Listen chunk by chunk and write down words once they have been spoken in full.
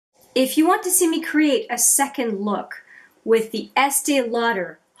If you want to see me create a second look with the Estée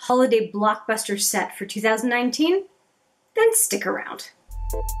Lauder Holiday Blockbuster set for 2019, then stick around.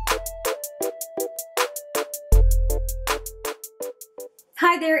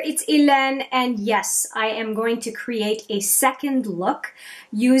 Hi there, it's Hélène, and yes, I am going to create a second look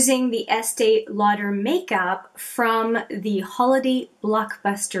using the Estée Lauder makeup from the Holiday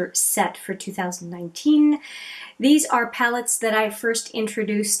Blockbuster set for 2019. These are palettes that I first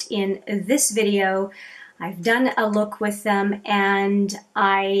introduced in this video. I've done a look with them, and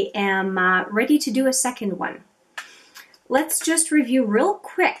I am ready to do a second one. Let's just review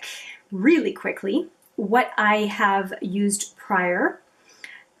really quickly, what I have used prior.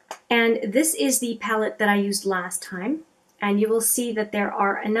 And this is the palette that I used last time, and you will see that there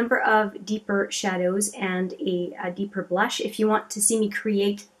are a number of deeper shadows and a deeper blush. If you want to see me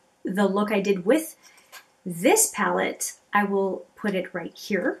create the look I did with this palette, I will put it right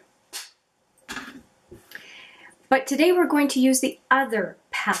here. But today we're going to use the other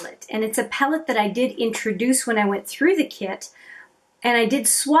palette, and it's a palette that I did introduce when I went through the kit, and I did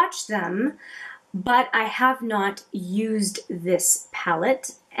swatch them, but I have not used this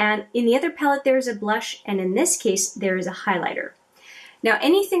palette. And in the other palette there is a blush, and in this case there is a highlighter. Now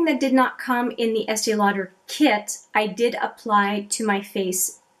anything that did not come in the Estée Lauder kit, I did apply to my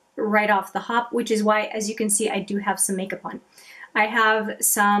face right off the hop, which is why, as you can see, I do have some makeup on. I have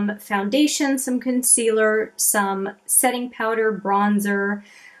some foundation, some concealer, some setting powder, bronzer,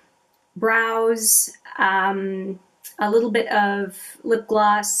 brows, a little bit of lip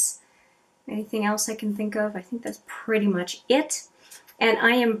gloss. Anything else I can think of? I think that's pretty much it. And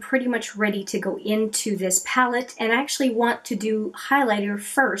I am pretty much ready to go into this palette, and I actually want to do highlighter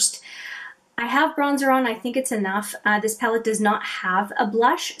first. I have bronzer on, I think it's enough. This palette does not have a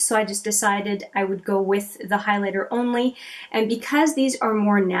blush, so I just decided I would go with the highlighter only. And because these are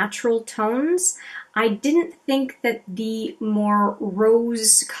more natural tones, I didn't think that the more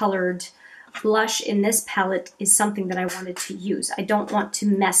rose-colored blush in this palette is something that I wanted to use. I don't want to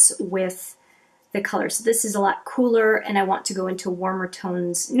mess with the colors. So this is a lot cooler, and I want to go into warmer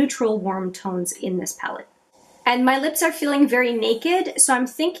tones, neutral warm tones in this palette. And my lips are feeling very naked, so I'm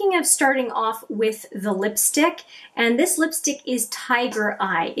thinking of starting off with the lipstick, and this lipstick is Tiger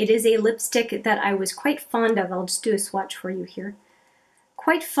Eye. It is a lipstick that I was quite fond of. I'll just do a swatch for you here.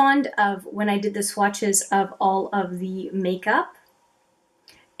 Quite fond of when I did the swatches of all of the makeup.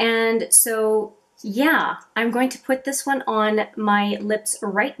 And so yeah, I'm going to put this one on my lips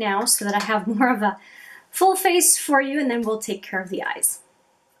right now so that I have more of a full face for you, and then we'll take care of the eyes.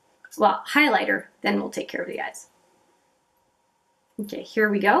 Well, highlighter, then we'll take care of the eyes. Okay, here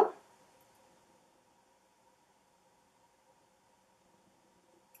we go.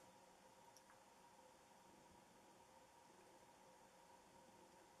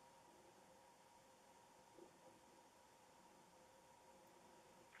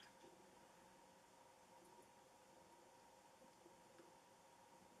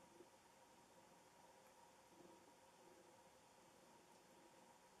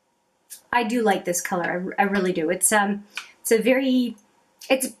 I do like this color. I really do. It's a very,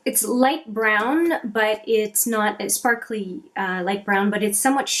 it's light brown, but it's not a sparkly light brown, but it's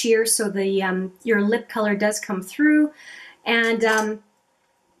somewhat sheer, so the your lip color does come through, and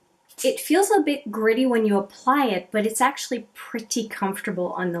it feels a bit gritty when you apply it, but it's actually pretty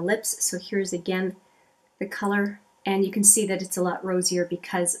comfortable on the lips. So here's again the color, and you can see that it's a lot rosier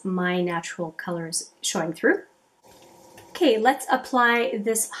because my natural color is showing through. Okay, let's apply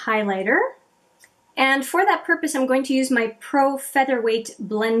this highlighter. And for that purpose, I'm going to use my Pro Featherweight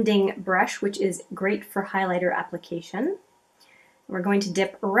Blending Brush, which is great for highlighter application. We're going to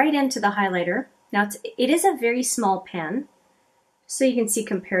dip right into the highlighter. Now, it is a very small pan, so you can see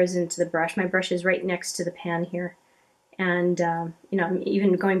comparison to the brush. My brush is right next to the pan here. And, you know, I'm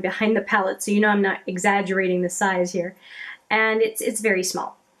even going behind the palette, so you know I'm not exaggerating the size here. And it's very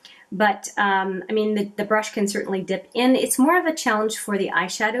small. But, I mean, the brush can certainly dip in. It's more of a challenge for the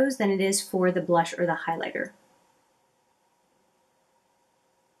eyeshadows than it is for the blush or the highlighter.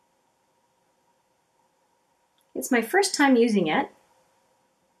 It's my first time using it.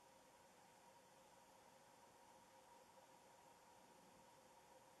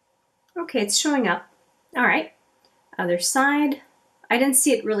 Okay, it's showing up. All right, other side. I didn't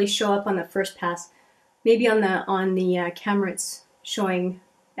see it really show up on the first pass. Maybe on the camera it's showing,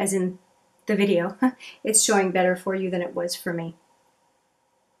 as in the video, it's showing better for you than it was for me.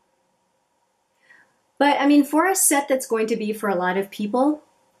 But I mean, for a set that's going to be for a lot of people,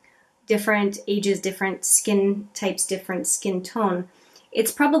 different ages, different skin types, different skin tone,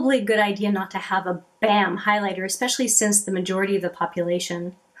 it's probably a good idea not to have a BAM highlighter, especially since the majority of the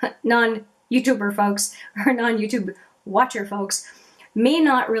population non-YouTuber folks or non-YouTube watcher folks may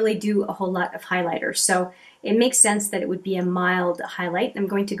not really do a whole lot of highlighter. So it makes sense that it would be a mild highlight. I'm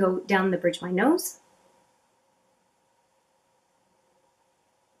going to go down the bridge of my nose.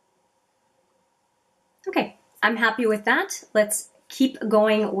 Okay, I'm happy with that. Let's keep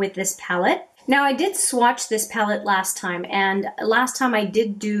going with this palette. Now I did swatch this palette last time, and last time I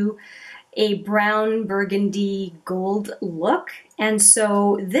did do a brown burgundy gold look, and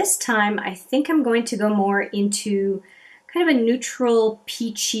so this time I think I'm going to go more into kind of a neutral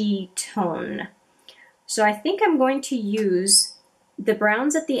peachy tone. So I think I'm going to use the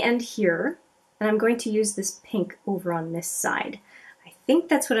browns at the end here, and I'm going to use this pink over on this side. I think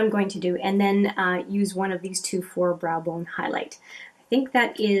that's what I'm going to do, and then use one of these two for brow bone highlight. I think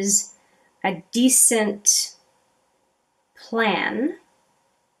that is a decent plan.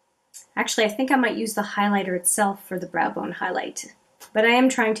 Actually, I think I might use the highlighter itself for the brow bone highlight, but I am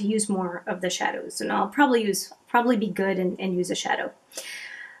trying to use more of the shadows, and I'll probably be good and use a shadow.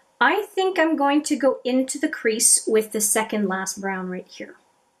 I think I'm going to go into the crease with the second last brown right here.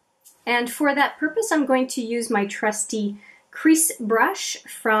 And for that purpose, I'm going to use my trusty crease brush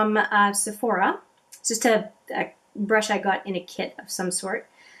from Sephora. It's just a brush I got in a kit of some sort.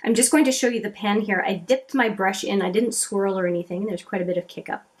 I'm just going to show you the pen here. I dipped my brush in. I didn't swirl or anything. There's quite a bit of kick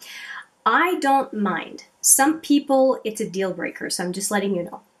up. I don't mind. Some people, it's a deal breaker, so I'm just letting you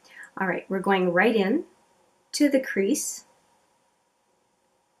know. All right, we're going right in to the crease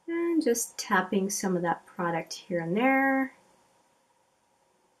and just tapping some of that product here and there.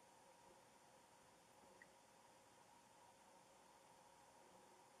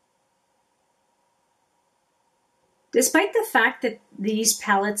 Despite the fact that these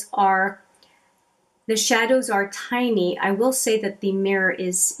palettes the shadows are tiny, I will say that the mirror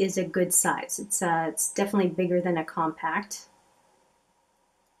is a good size. It's definitely bigger than a compact.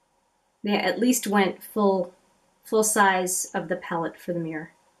 They at least went full size of the palette for the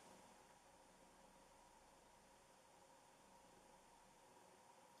mirror.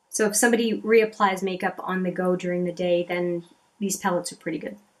 So if somebody reapplies makeup on the go during the day, then these palettes are pretty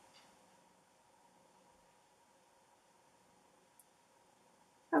good.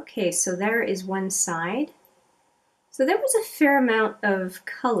 Okay, so there is one side. So there was a fair amount of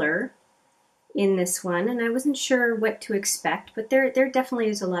color in this one, and I wasn't sure what to expect, but there definitely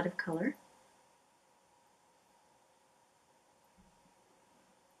is a lot of color.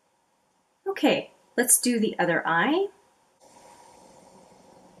 Okay, let's do the other eye.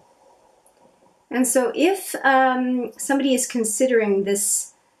 And so if somebody is considering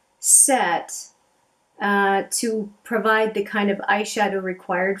this set to provide the kind of eyeshadow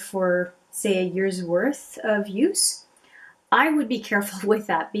required for, say, a year's worth of use, I would be careful with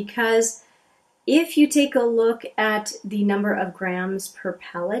that, because if you take a look at the number of grams per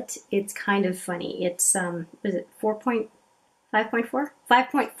palette, it's kind of funny. It's, was it 5.4?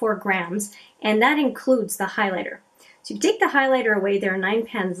 5.4 grams, and that includes the highlighter. So if you take the highlighter away, there are 9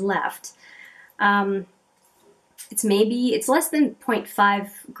 pans left. It's less than 0.5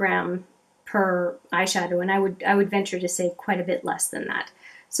 gram per eyeshadow, and I would venture to say quite a bit less than that.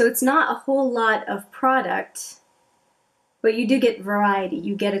 So it's not a whole lot of product, but you do get variety.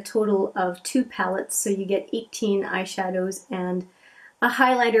 You get a total of 2 palettes, so you get 18 eyeshadows and a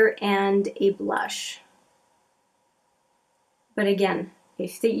highlighter and a blush. But again,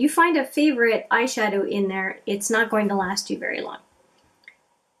 if you find a favorite eyeshadow in there, it's not going to last you very long.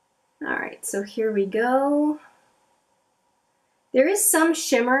 All right, so here we go. There is some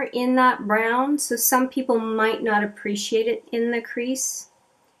shimmer in that brown, so some people might not appreciate it in the crease.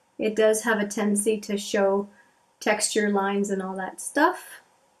 It does have a tendency to show texture lines and all that stuff.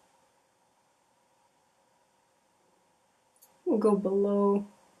 We'll go below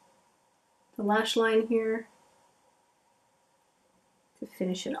the lash line here to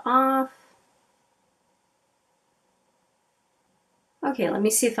finish it off. Okay, let me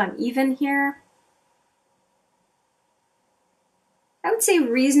see if I'm even here. I would say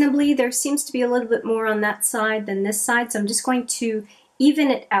reasonably. There seems to be a little bit more on that side than this side, so I'm just going to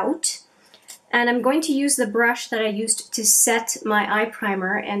even it out. And I'm going to use the brush that I used to set my eye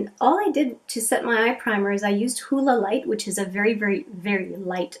primer, and all I did to set my eye primer is I used Hula Light, which is a very, very, very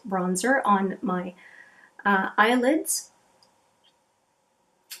light bronzer on my eyelids.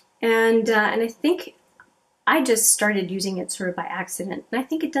 And I think I just started using it sort of by accident, and I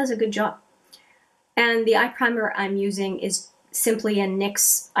think it does a good job. And the eye primer I'm using is simply a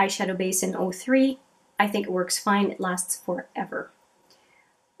NYX eyeshadow base in 03. I think it works fine. It lasts forever.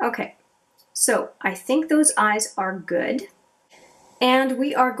 Okay, so I think those eyes are good. And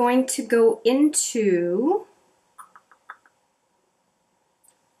we are going to go into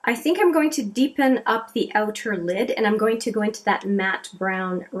I think I'm going to deepen up the outer lid, and I'm going to go into that matte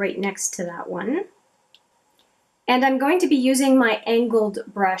brown right next to that one. And I'm going to be using my angled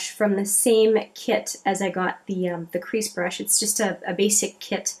brush from the same kit as I got the crease brush. It's just a basic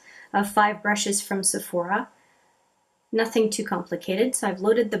kit of 5 brushes from Sephora. Nothing too complicated. So I've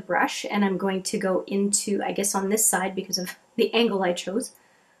loaded the brush, and I'm going to go into, I guess on this side because of the angle I chose.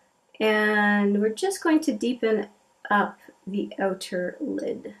 And we're just going to deepen up the outer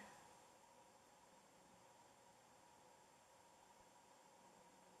lid.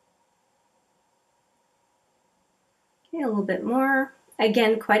 Okay, a little bit more.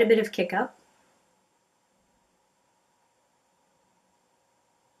 Again, quite a bit of kick up.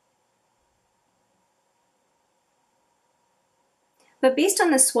 But based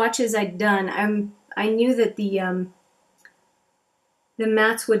on the swatches I'd done, I knew that the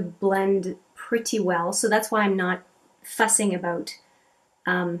mattes would blend pretty well, so that's why I'm not fussing about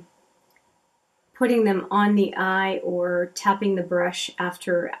putting them on the eye or tapping the brush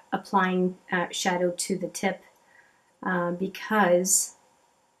after applying shadow to the tip, because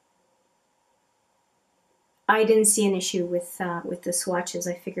I didn't see an issue with the swatches.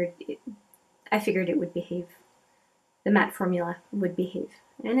 I figured it would behave. The matte formula would behave,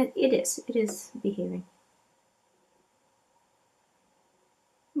 and it is behaving.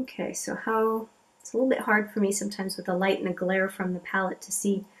 Okay, so it's a little bit hard for me sometimes with the light and the glare from the palette to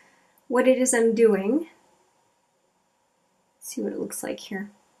see what it is I'm doing. Let's see what it looks like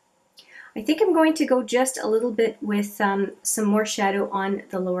here. I think I'm going to go just a little bit with some more shadow on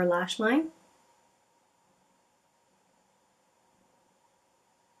the lower lash line.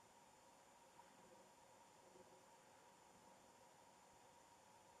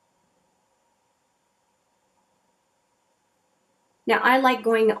 Now, I like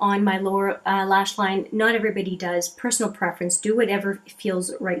going on my lower lash line. Not everybody does. Personal preference. Do whatever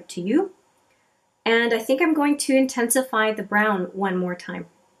feels right to you. And I think I'm going to intensify the brown one more time.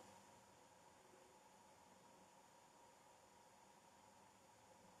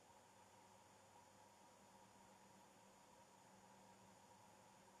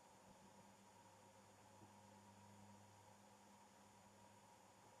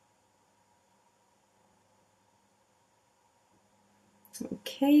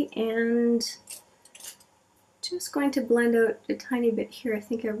 Okay, and just going to blend out a tiny bit here. I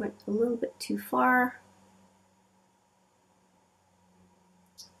think I went a little bit too far.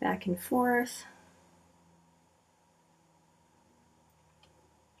 Back and forth.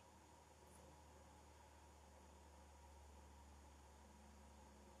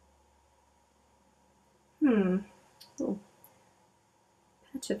 Little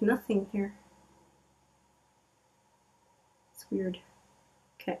patch of nothing here. It's weird.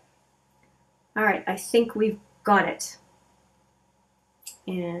 Okay. All right, I think we've got it.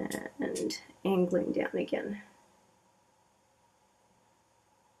 And angling down again.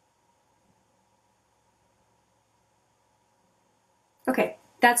 Okay,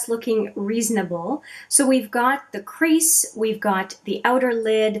 that's looking reasonable. So we've got the crease, we've got the outer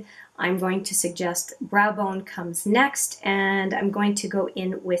lid. I'm going to suggest brow bone comes next, and I'm going to go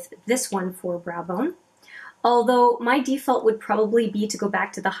in with this one for brow bone. Although my default would probably be to go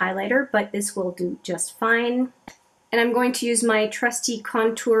back to the highlighter, but this will do just fine. And I'm going to use my trusty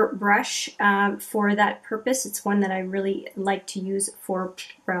contour brush for that purpose. It's one that I really like to use for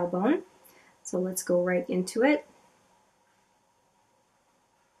brow bone. So let's go right into it.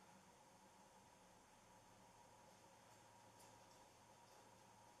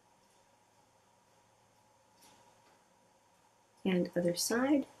 And other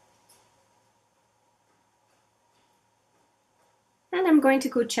side. And I'm going to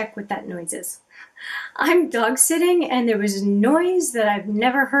go check what that noise is. I'm dog sitting and there was noise that I've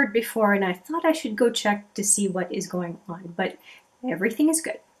never heard before, and I thought I should go check to see what is going on, but everything is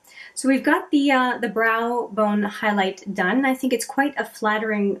good. So we've got the brow bone highlight done. I think it's quite a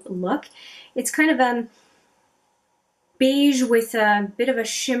flattering look. It's kind of a beige with a bit of a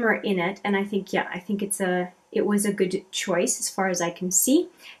shimmer in it, and I think, yeah, I think it was a good choice as far as I can see.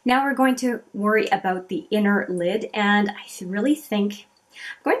 Now we're going to worry about the inner lid, and I really think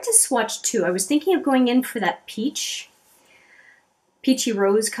I'm going to swatch two. I was thinking of going in for that peachy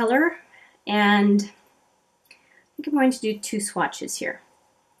rose color, and I think I'm going to do 2 swatches here.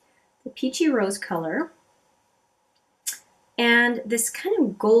 The peachy rose color and this kind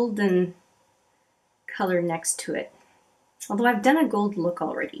of golden color next to it. Although I've done a gold look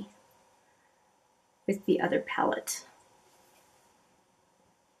already with the other palette.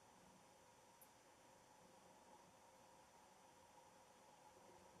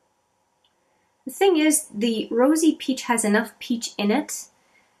 The thing is, the rosy peach has enough peach in it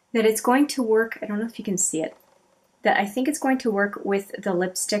that it's going to work. I don't know if you can see it. That I think it's going to work with the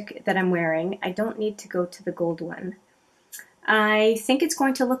lipstick that I'm wearing. I don't need to go to the gold one. I think it's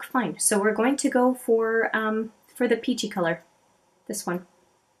going to look fine. So we're going to go for the peachy color, this one.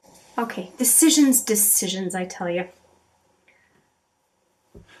 Okay, decisions, I tell you.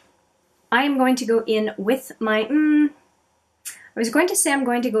 I am going to go in with my, I was going to say I'm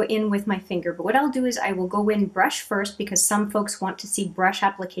going to go in with my finger, but what I'll do is I will go in brush first because some folks want to see brush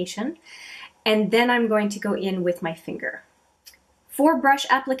application, and then I'm going to go in with my finger. For brush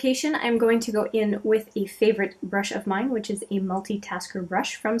application, I'm going to go in with a favorite brush of mine, which is a multitasker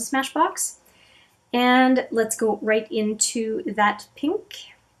brush from Smashbox. And let's go right into that pink.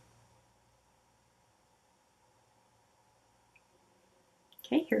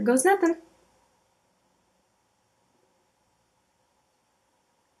 Okay, here goes nothing.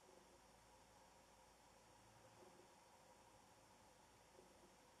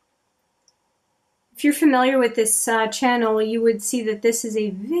 If you're familiar with this channel, you would see that this is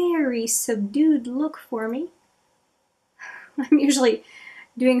a very subdued look for me. I'm usually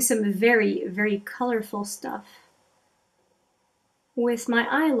doing some very, very colorful stuff with my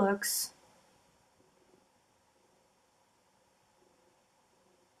eye looks.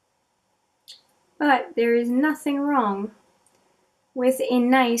 But there is nothing wrong with a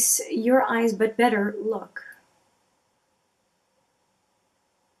nice, your eyes but better look.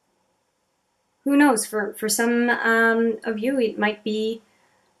 Who knows, for some of you, it might be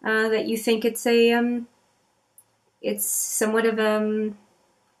that you think it's a, it's somewhat of an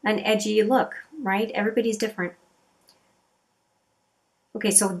edgy look, right? Everybody's different.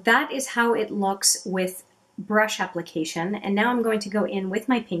 Okay, so that is how it looks with brush application. And now I'm going to go in with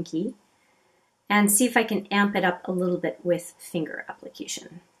my pinky and see if I can amp it up a little bit with finger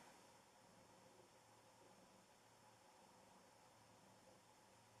application.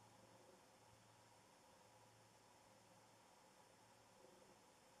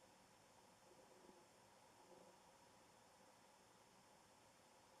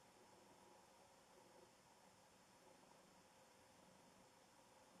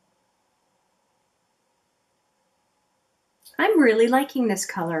 I'm really liking this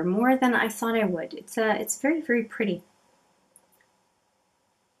color more than I thought I would. It's very, very pretty.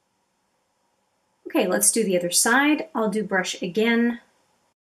 Okay, let's do the other side. I'll do brush again.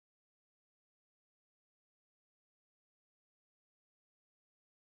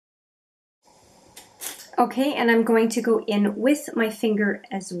 Okay, and I'm going to go in with my finger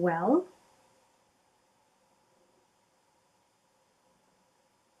as well.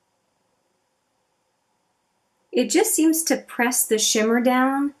 It just seems to press the shimmer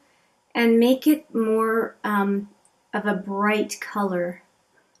down and make it more of a bright color.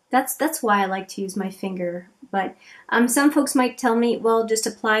 That's why I like to use my finger. But some folks might tell me, well, just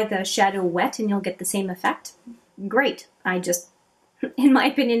apply the shadow wet and you'll get the same effect. Great. I just, in my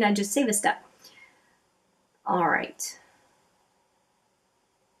opinion, I just save a step. All right.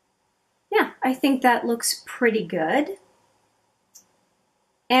 Yeah, I think that looks pretty good.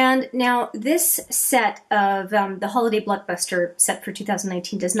 And now this set of the Holiday Blockbuster set for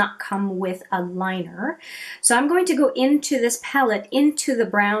 2019 does not come with a liner. So I'm going to go into this palette, into the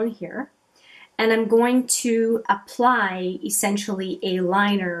brown here, and I'm going to apply essentially a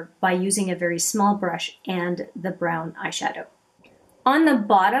liner by using a very small brush and the brown eyeshadow. On the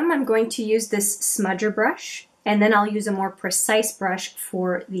bottom, I'm going to use this smudger brush, and then I'll use a more precise brush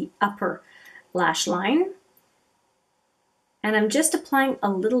for the upper lash line. And I'm just applying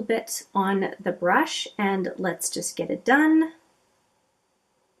a little bit on the brush, and let's just get it done.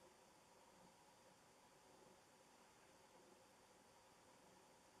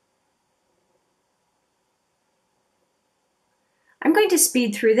 I'm going to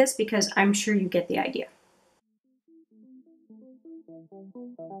speed through this because I'm sure you get the idea.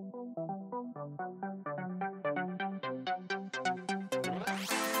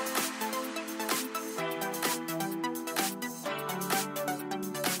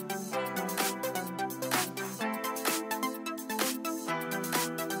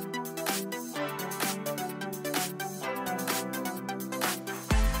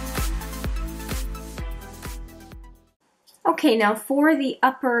 Okay, now for the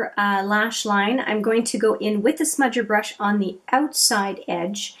upper lash line, I'm going to go in with the smudger brush on the outside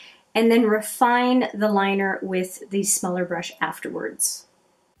edge and then refine the liner with the smaller brush afterwards.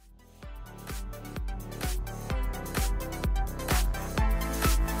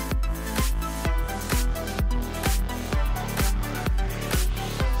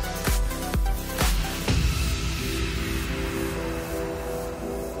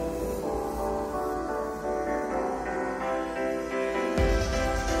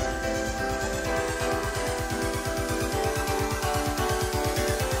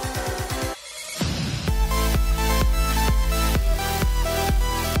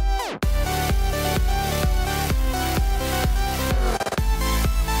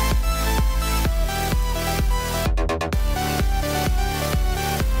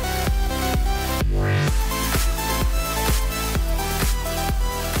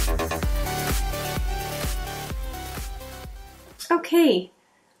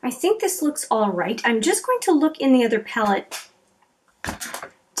 I think this looks all right. I'm just going to look in the other palette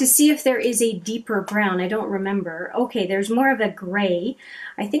to see if there is a deeper brown. I don't remember. Okay, there's more of a gray.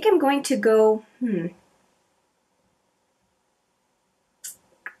 I think I'm going to go, I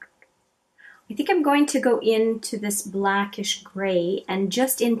think I'm going to go into this blackish gray and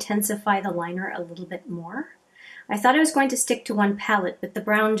just intensify the liner a little bit more. I thought I was going to stick to one palette, but the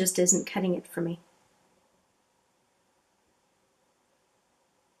brown just isn't cutting it for me.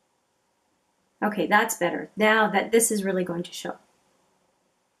 Okay, that's better. Now that this is really going to show. I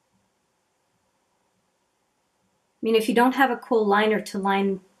mean, if you don't have a cool liner to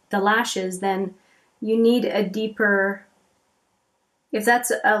line the lashes, then you need a deeper, if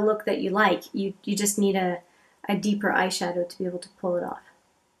that's a look that you like, you just need a deeper eyeshadow to be able to pull it off.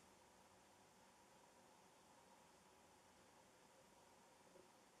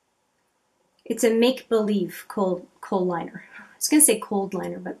 It's a make-believe kohl liner. I was going to say cold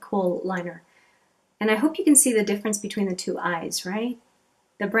liner, but kohl liner. And I hope you can see the difference between the two eyes, right?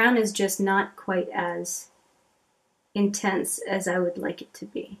 The brown is just not quite as intense as I would like it to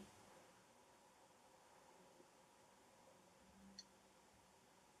be.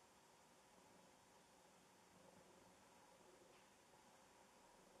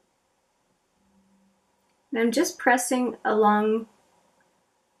 And I'm just pressing along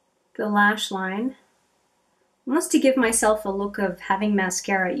the lash line, almost to give myself a look of having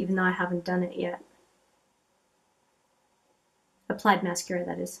mascara, even though I haven't done it yet. Applied mascara,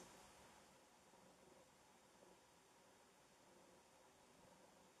 that is.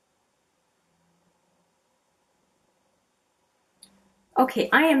 Okay,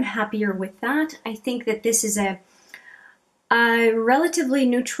 I am happier with that. I think that this is a relatively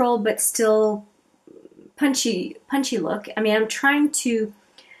neutral but still punchy look. I mean, I'm trying to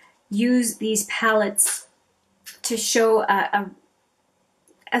use these palettes to show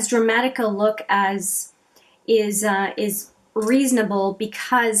as dramatic a look as is reasonable,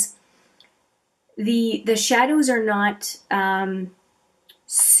 because the shadows are not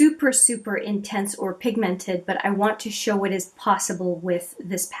super intense or pigmented, but I want to show what is possible with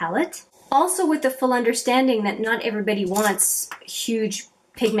this palette. Also with the full understanding that not everybody wants huge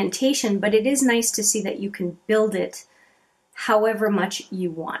pigmentation, but it is nice to see that you can build it however much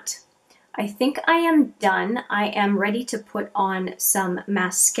you want. I think I am done. I am ready to put on some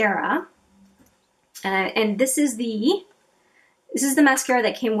mascara. And this is the mascara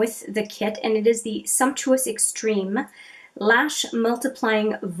that came with the kit, and it is the Sumptuous Extreme Lash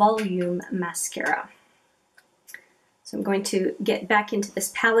Multiplying Volume Mascara. So I'm going to get back into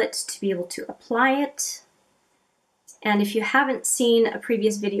this palette to be able to apply it. And if you haven't seen a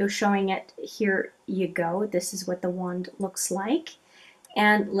previous video showing it, here you go. This is what the wand looks like.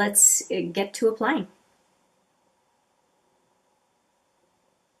 And let's get to applying.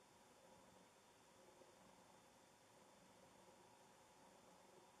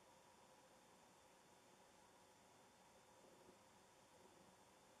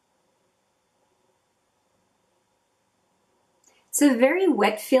 It's a very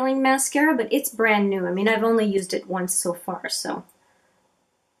wet feeling mascara, but it's brand new. I mean, I've only used it once so far, so.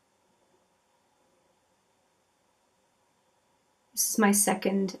 This is my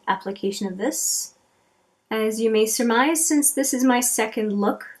second application of this. As you may surmise, since this is my second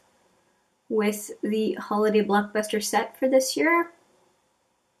look with the Holiday Blockbuster set for this year,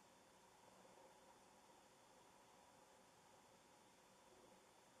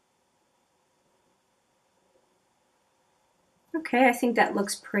 okay, I think that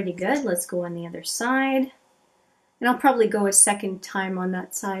looks pretty good. Let's go on the other side. And I'll probably go a second time on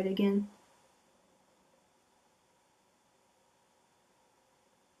that side again.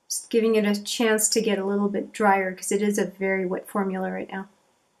 Just giving it a chance to get a little bit drier because it is a very wet formula right now.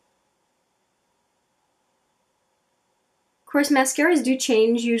 Of course, mascaras do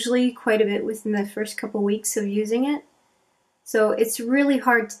change usually quite a bit within the first couple weeks of using it. So it's really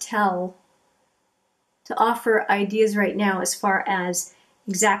hard to tell, to offer ideas right now as far as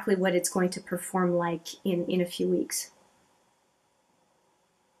exactly what it's going to perform like in a few weeks.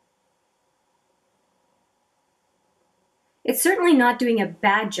 It's certainly not doing a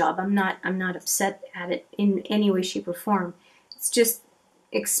bad job. I'm not upset at it in any way, shape, or form. It's just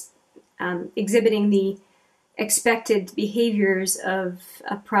exhibiting the expected behaviors of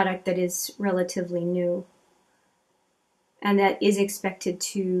a product that is relatively new and that is expected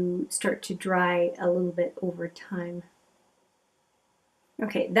to start to dry a little bit over time.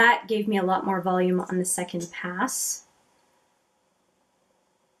 Okay, that gave me a lot more volume on the second pass.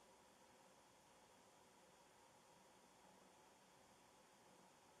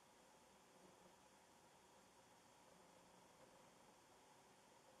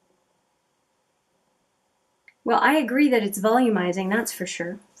 Well, I agree that it's volumizing, that's for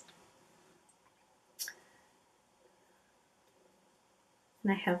sure.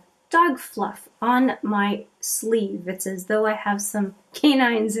 And I have dog fluff on my sleeve. It's as though I have some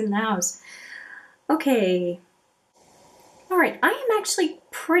canines in the house. Okay. All right, I am actually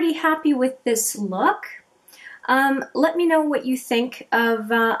pretty happy with this look. Let me know what you think of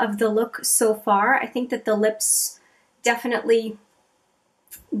the look so far. I think that the lips definitely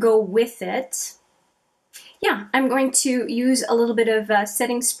go with it. Yeah, I'm going to use a little bit of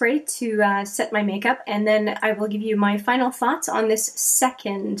setting spray to set my makeup, and then I will give you my final thoughts on this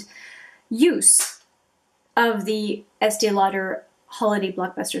second use of the Estée Lauder Holiday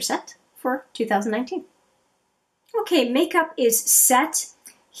Blockbuster set for 2019. Okay, makeup is set.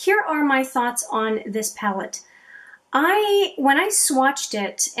 Here are my thoughts on this palette. When I swatched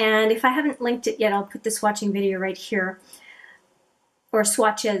it, and if I haven't linked it yet, I'll put the swatching video right here, or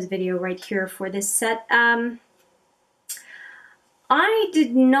swatches video right here for this set. I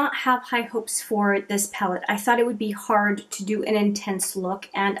did not have high hopes for this palette. I thought it would be hard to do an intense look,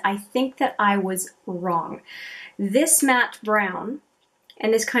 and I think that I was wrong. This matte brown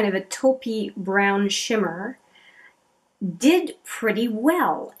and this kind of a taupey brown shimmer did pretty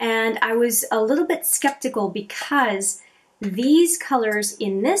well, and I was a little bit skeptical because these colors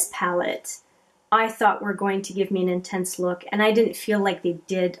in this palette I thought were going to give me an intense look, and I didn't feel like they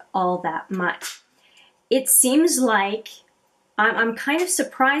did all that much. It seems like, I'm kind of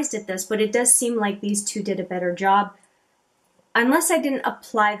surprised at this, but it does seem like these two did a better job, unless I didn't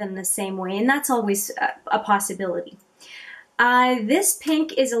apply them the same way, and that's always a possibility. This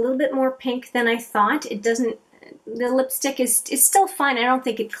pink is a little bit more pink than I thought. It doesn't, the lipstick is still fine. I don't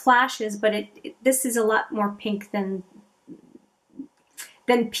think it clashes, but this is a lot more pink than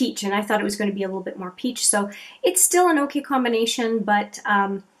peach, and I thought it was going to be a little bit more peach. So it's still an okay combination, but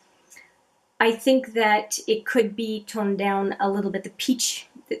I think that it could be toned down a little bit. The peach,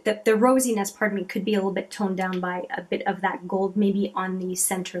 the rosiness, pardon me, could be a little bit toned down by a bit of that gold, maybe on the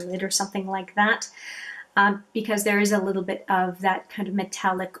center lid or something like that, because there is a little bit of that kind of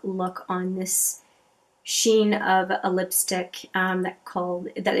metallic look on this sheen of a lipstick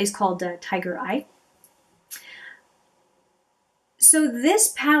that is called Tiger Eye. So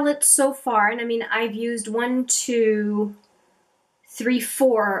this palette so far, and I mean, I've used 1, 2, 3,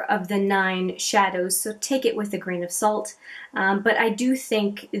 4 of the 9 shadows, so take it with a grain of salt. But I do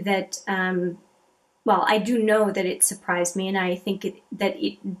think that, well, I do know that it surprised me, and I think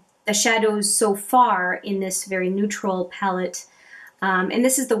the shadows so far in this very neutral palette, and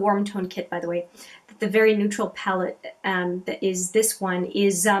this is the warm tone kit, by the way, the very neutral palette that is this one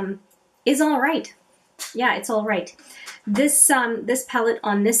is all right. Yeah, it's all right. This palette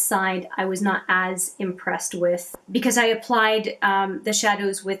on this side I was not as impressed with, because I applied the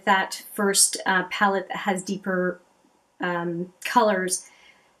shadows with that first palette that has deeper colors,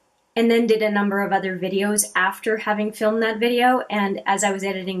 and then did a number of other videos after having filmed that video, and as I was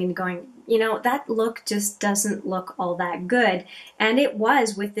editing and going, you know, that look just doesn't look all that good, and it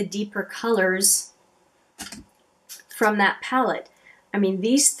was with the deeper colors from that palette. I mean,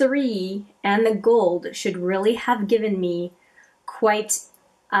 these 3 and the gold should really have given me quite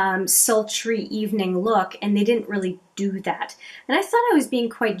sultry evening look, and they didn't really do that. And I thought I was being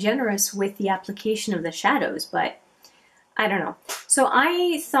quite generous with the application of the shadows, but I don't know. So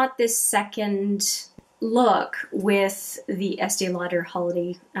I thought this second look with the Estée Lauder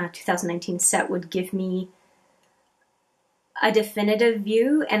Holiday 2019 set would give me a definitive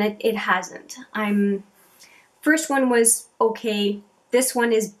view, and it hasn't. First one was okay. This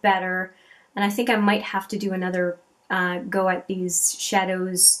one is better, and I think I might have to do another go at these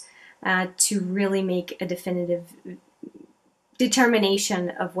shadows to really make a definitive determination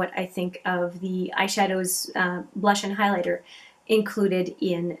of what I think of the eyeshadows, blush, and highlighter included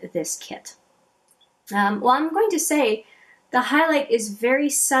in this kit. Well, I'm going to say the highlight is very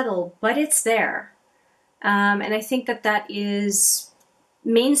subtle, but it's there. And I think that that is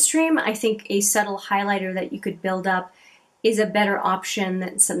mainstream. I think a subtle highlighter that you could build up is a better option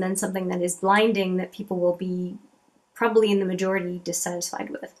than something that is blinding, that people will be probably in the majority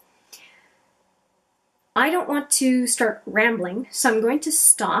dissatisfied with. I don't want to start rambling, so I'm going to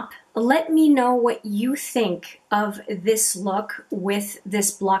stop. Let me know what you think of this look with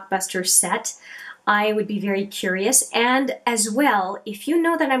this Blockbuster set. I would be very curious. And as well, if you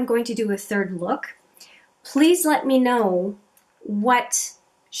know that I'm going to do a third look, please let me know what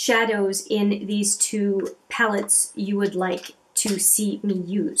shadows in these 2 palettes you would like to see me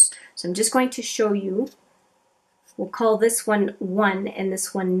use. So I'm just going to show you. We'll call this one 1 and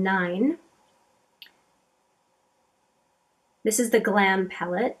this one 9. This is the Glam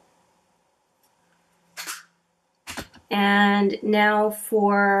palette. And now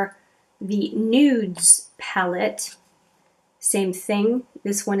for the Nudes palette, same thing.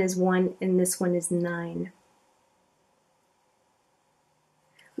 This one is 1 and this one is 9.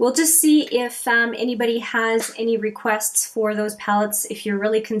 We'll just see if anybody has any requests for those palettes. If you're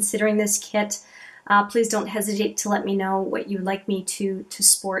really considering this kit, please don't hesitate to let me know what you'd like me to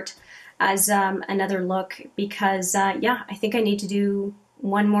sport as another look, because yeah, I think I need to do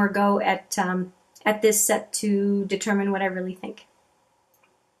one more go at this set to determine what I really think.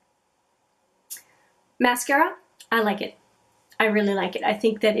 Mascara, I like it. I really like it. I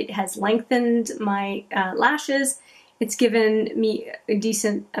think that it has lengthened my lashes. It's given me a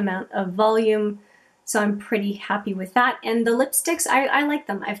decent amount of volume, so I'm pretty happy with that. And the lipsticks, I like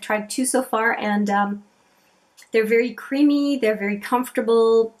them. I've tried 2 so far, and they're very creamy, they're very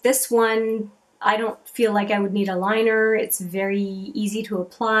comfortable. This one, I don't feel like I would need a liner. It's very easy to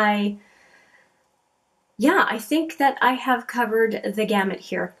apply. Yeah, I think that I have covered the gamut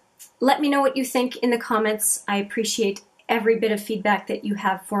here. Let me know what you think in the comments. I appreciate every bit of feedback that you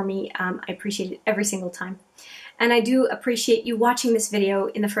have for me. I appreciate it every single time. And I do appreciate you watching this video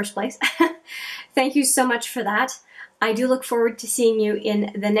in the first place. Thank you so much for that. I do look forward to seeing you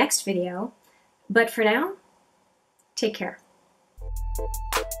in the next video. But for now, take care.